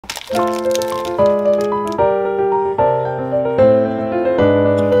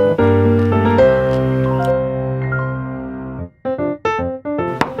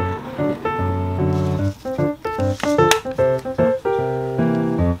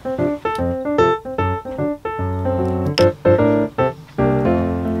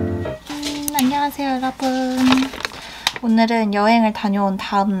안녕하세요 여러분. 오늘은 여행을 다녀온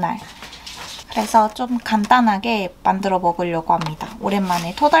다음날, 그래서 좀 간단하게 만들어 먹으려고 합니다.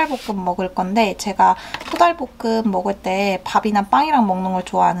 오랜만에 토달볶음 먹을 건데, 제가 토달볶음 먹을 때 밥이나 빵이랑 먹는 걸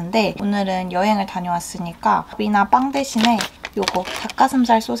좋아하는데 오늘은 여행을 다녀왔으니까 밥이나 빵 대신에 요거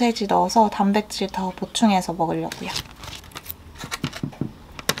닭가슴살 소세지 넣어서 단백질 더 보충해서 먹으려고요.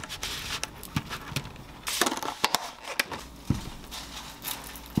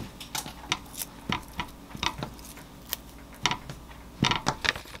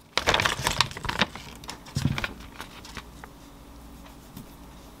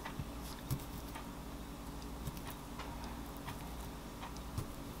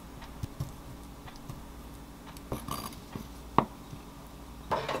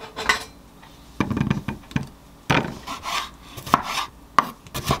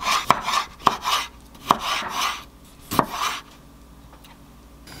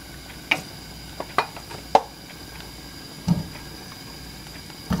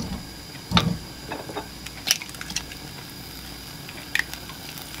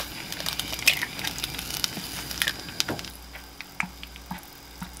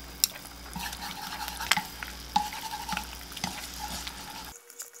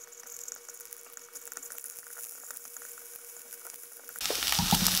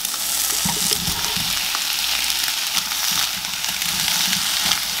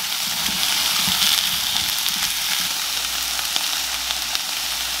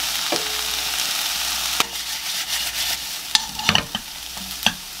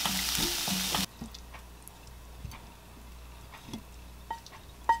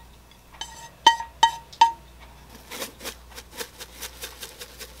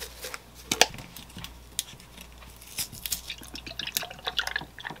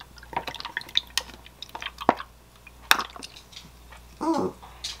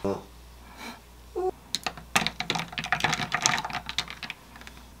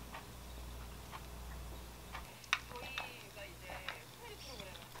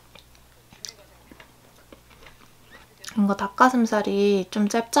 이거 닭가슴살이 좀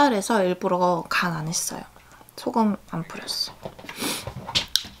짭짤해서 일부러 간 안 했어요. 소금 안 뿌렸어.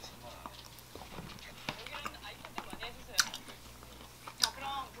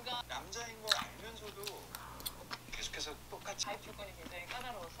 남자인 걸 알면서도 계속해서 똑같이 가입 조건이 굉장히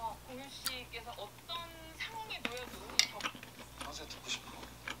까다로워서 공유 씨께서 어떤 상황에 놓여도 평소에 듣고 싶어.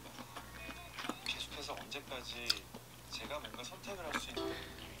 계속해서 언제까지 제가 뭔가 선택을 할 수 있는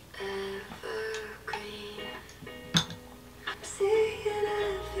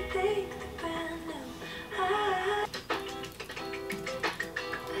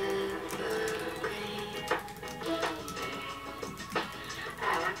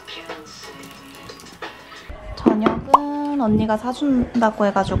저녁은 언니가 사준다고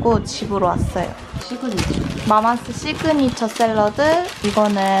해가지고 집으로 왔어요. 시그니처. 마마스 시그니처 샐러드,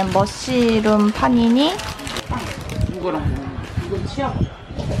 이거는 머쉬룸 파니니. 이거랑 뭐? 이건 치약.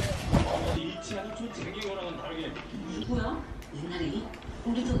 누구야? 옛날에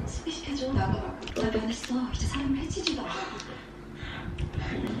우리도 소개시켜줘. 나가 변했어. 이제 사람을 해치지도 않아.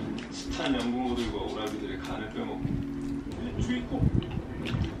 숱한 연구모들과 오라비들의 간을 빼먹고 주의고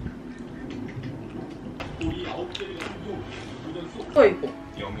우리 9개를 또 있고.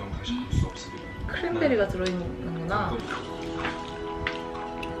 영영 다시 볼 수 없습니다. 크랜베리가 들어있는구나.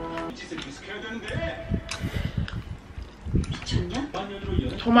 짓을 계속해야 되는데 미쳤냐?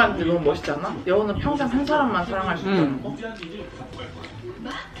 저만 너무 멋있지 않아? 여우는 평생 한 사람만 사랑할 수 있다는 거?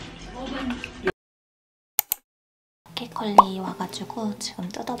 마켓컬리 와가지고 지금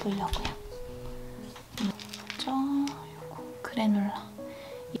뜯어보려고요. 먼저 요거 그래놀라.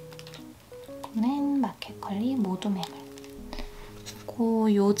 이거는 마켓컬리 모두맥을.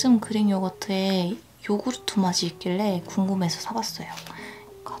 그리고 요즘 그릭요거트에 요구르트 맛이 있길래 궁금해서 사봤어요.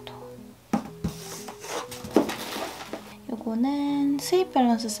 가도. 요거는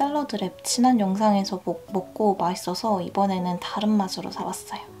스윗밸런스 샐러드랩. 지난 영상에서 먹고 맛있어서 이번에는 다른 맛으로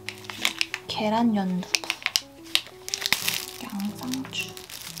사봤어요. 계란연두부, 양상추.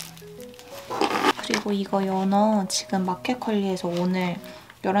 그리고 이거 연어 지금 마켓컬리에서 오늘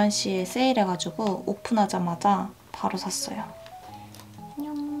 11시에 세일해가지고 오픈하자마자 바로 샀어요.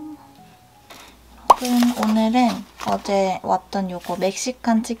 안녕. 오늘은 어제 왔던 요거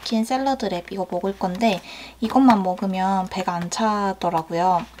멕시칸 치킨 샐러드 랩 이거 먹을 건데, 이것만 먹으면 배가 안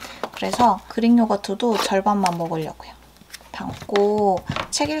차더라고요. 그래서 그릭요거트도 절반만 먹으려고요. 담고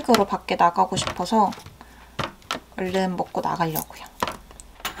책 읽으러 밖에 나가고 싶어서 얼른 먹고 나가려고요.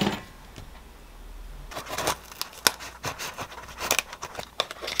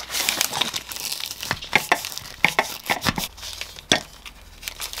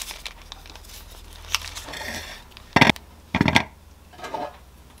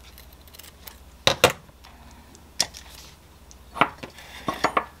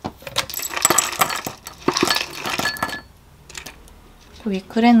 여기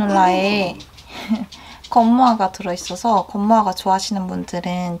그래놀라에 건무화가 들어있어서 건무화가 좋아하시는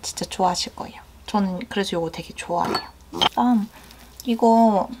분들은 진짜 좋아하실 거예요. 저는 그래서 이거 되게 좋아해요. 일단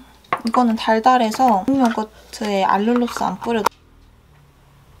이거는 달달해서 요거트에 알룰로스 안 뿌려도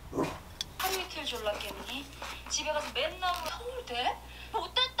하루 이틀 졸랐겠니? 집에 가서 맨날 서울대?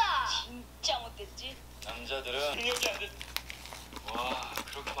 못됐다! 진짜 못됐지? 남자들은 능력이 안 돼. 와,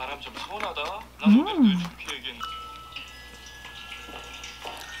 그렇게 말하면 좀 서운하다. 난 오늘 왜 좋게 얘기했는데.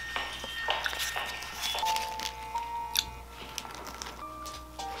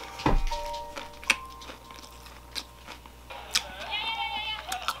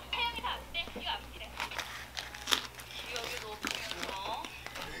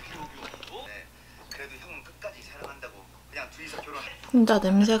 진짜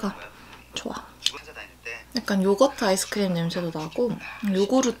냄새가 좋아. 약간 요거트 아이스크림 냄새도 나고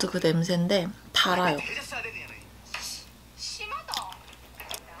요구르트 그 냄새인데 달아요.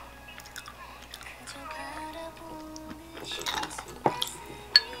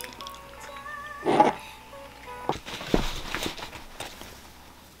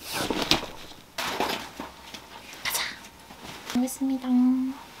 가자. 알겠습니다.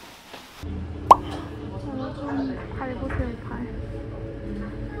 발구슬발.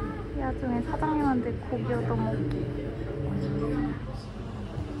 이 와중에 사장님한테 고기 얻어먹기.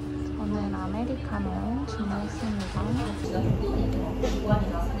 저는 아메리카노 주문했습니다.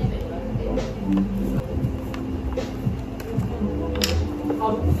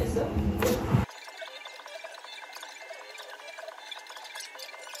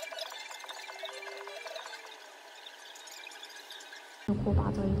 이거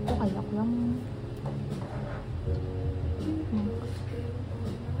마저 입고 가려고요.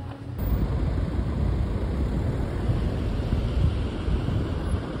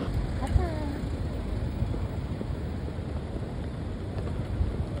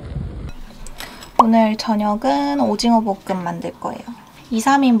 오늘 저녁은 오징어볶음 만들 거예요. 2,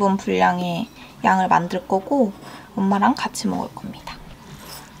 3인분 분량의 양을 만들 거고 엄마랑 같이 먹을 겁니다.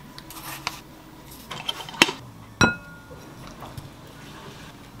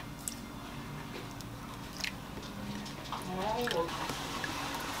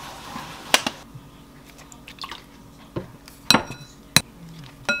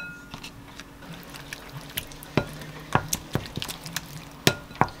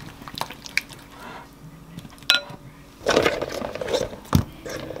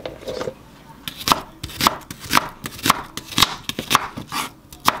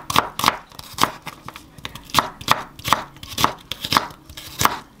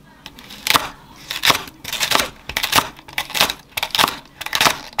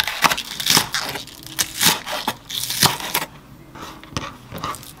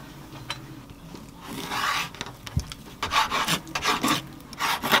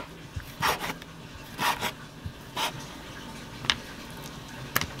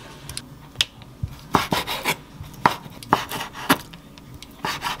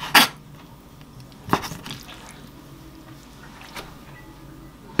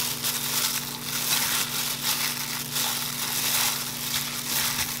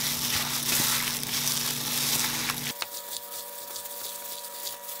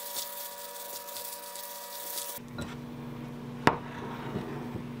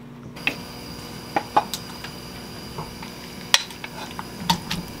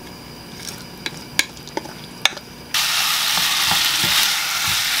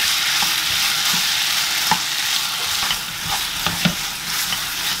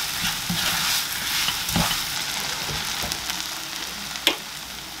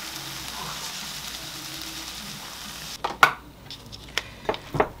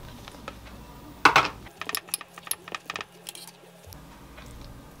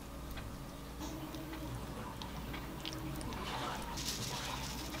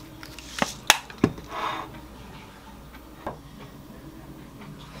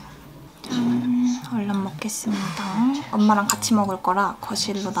 얼른 먹겠습니다. 엄마랑 같이 먹을 거라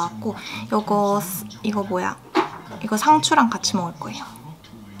거실로 나왔고 이거 뭐야? 이거 상추랑 같이 먹을 거예요.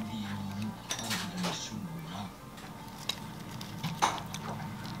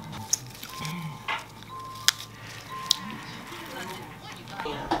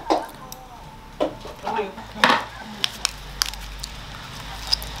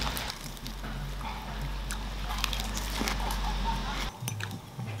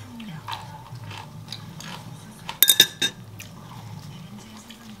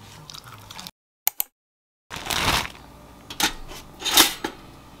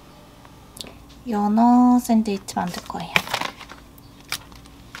 연어 샌드위치 만들 거예요.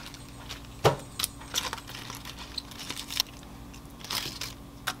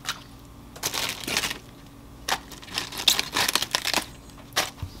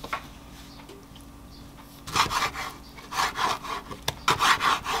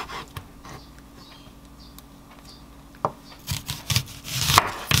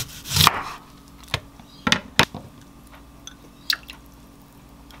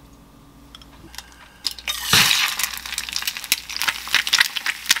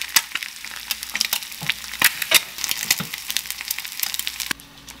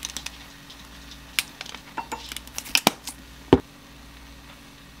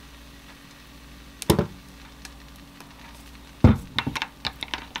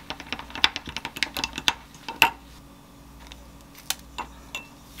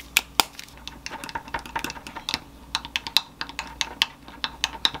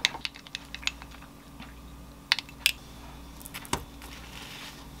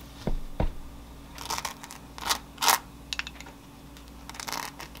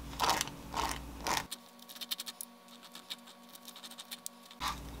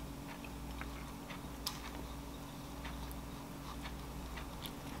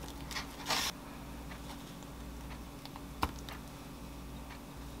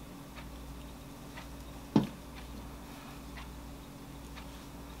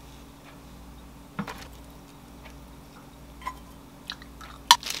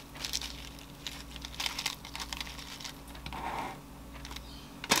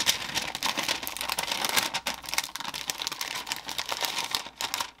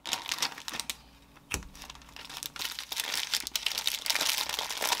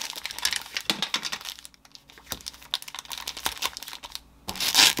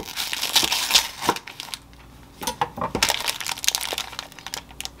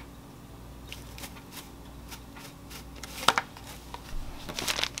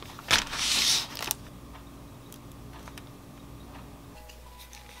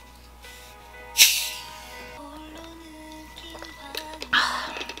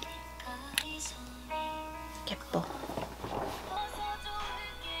 예뻐.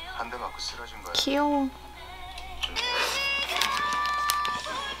 한 대 맞고 쓰러진 거야. 귀여워.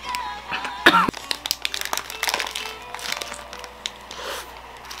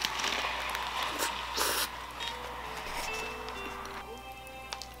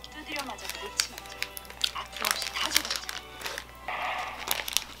 두드려 맞아도 놓지 말자. 아낌없이 다 줘버리자.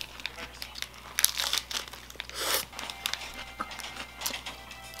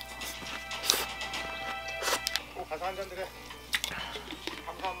 꼭 가서 한 잔 드려.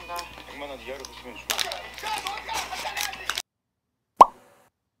 감사합니다. 100만 원 이하로 보시면 좋아.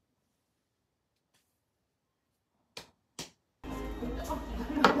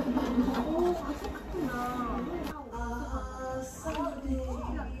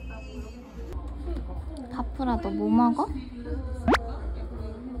 바프라 너 뭐 먹어?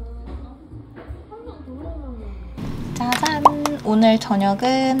 짜잔! 오늘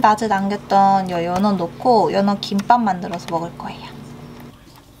저녁은 낮에 남겼던 연어 넣고 연어 김밥 만들어서 먹을 거예요.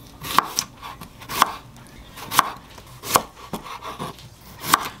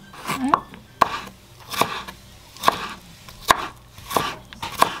 응?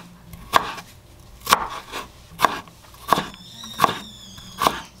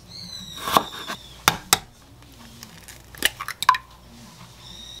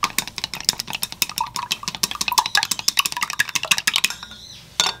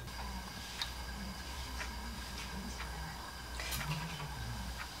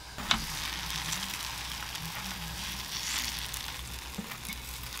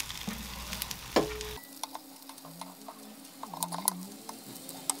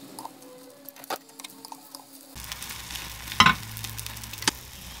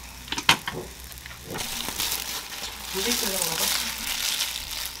 무지개를 먹어.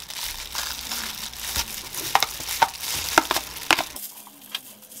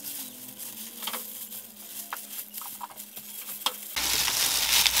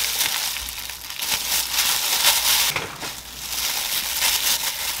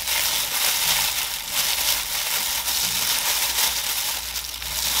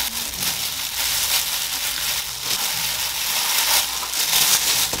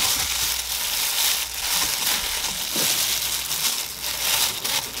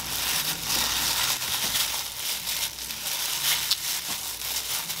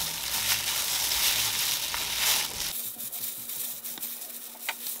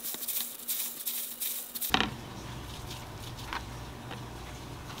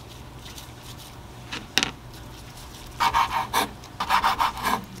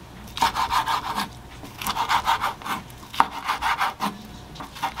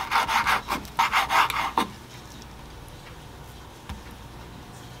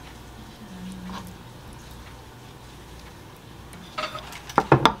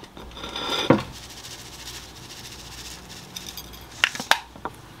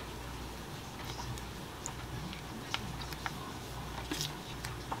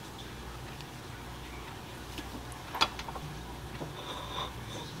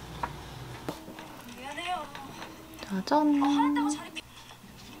 짜잔.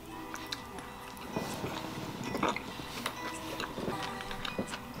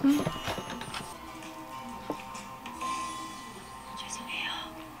 죄송해요.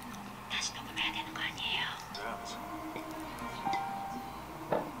 다시 녹음해야 되는 거 아니에요?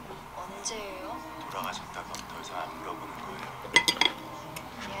 언제예요? 돌아가셨다고 더 이상 안 물어보는 거예요.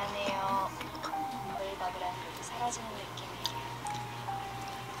 미안해요. 뭘 밥을 안 그래도 사라지는 느낌이에요.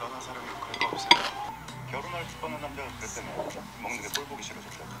 떠난 사람이 욕할 거 없어요. 결혼할 뻔한 남자가 그랬다며. 먹는 게 꼴 보기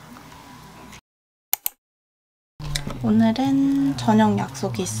싫어졌다고. 오늘은 저녁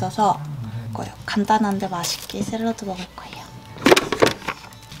약속이 있어서 거예요. 간단한데 맛있게 샐러드 먹을 거예요.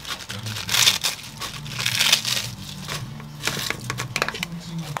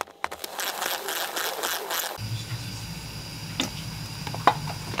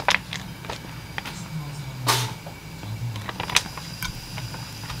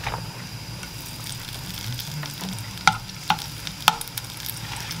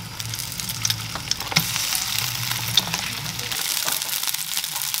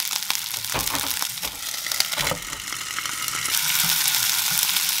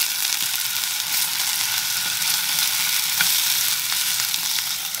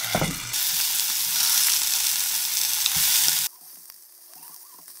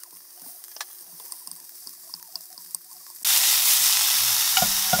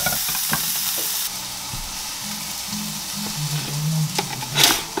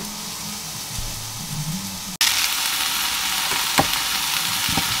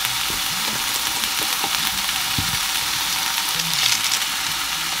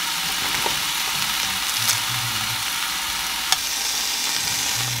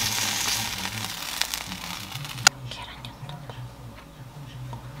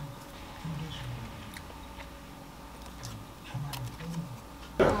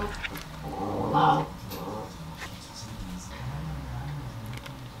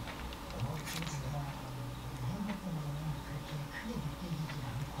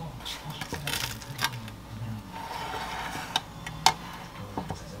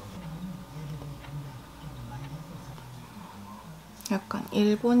 약간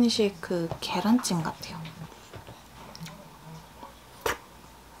일본식 그 계란찜 같아요.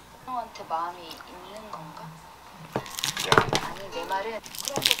 형한테 마음이 있는 건가? 아니 내 말은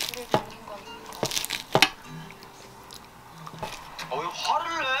그런 거 불을 듣는 건가? 왜 화를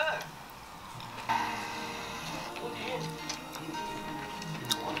내?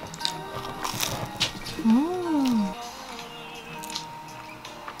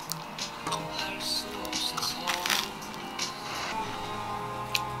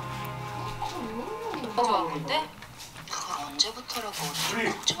 좋았는데? 그걸 언제부터라고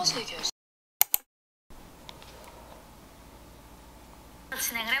꼭 집어서 얘기했어.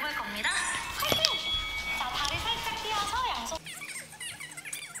 진행을 해볼 겁니다. 화이팅! 자, 다리 살짝 띄어서 양손.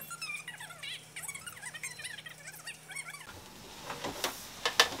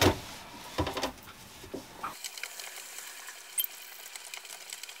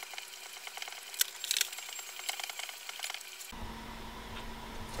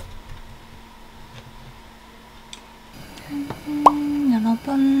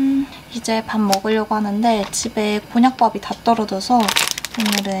 여러분 이제 밥 먹으려고 하는데 집에 곤약밥이 다 떨어져서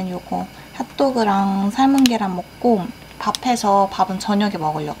오늘은 요거 핫도그랑 삶은 계란 먹고 밥해서 밥은 저녁에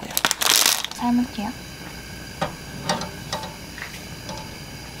먹으려고요. 삶을게요.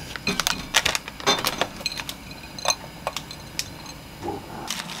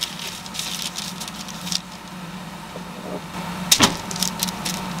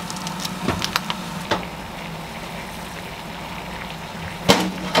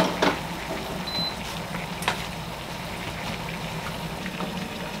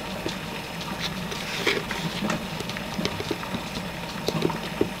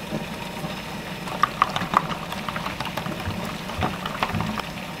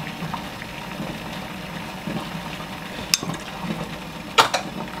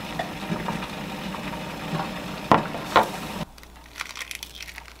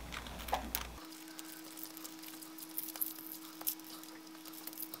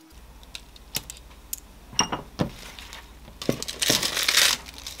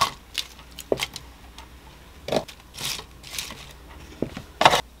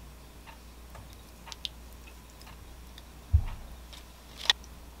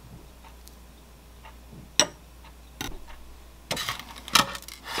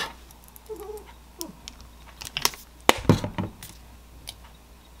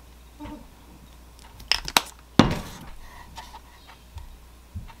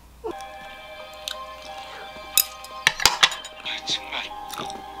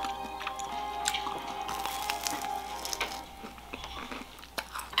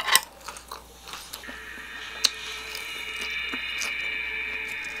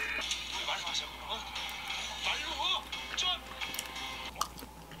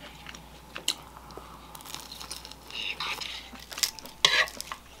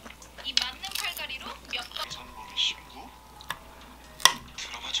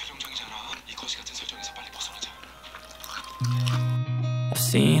 I've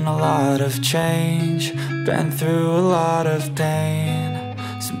seen a lot of change, been through a lot of pain.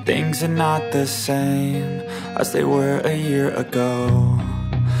 Some things are not the same as they were a year ago,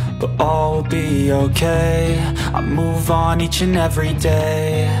 but all will be okay. I move on each and every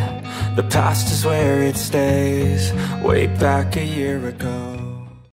day. The past is where it stays, way back a year ago.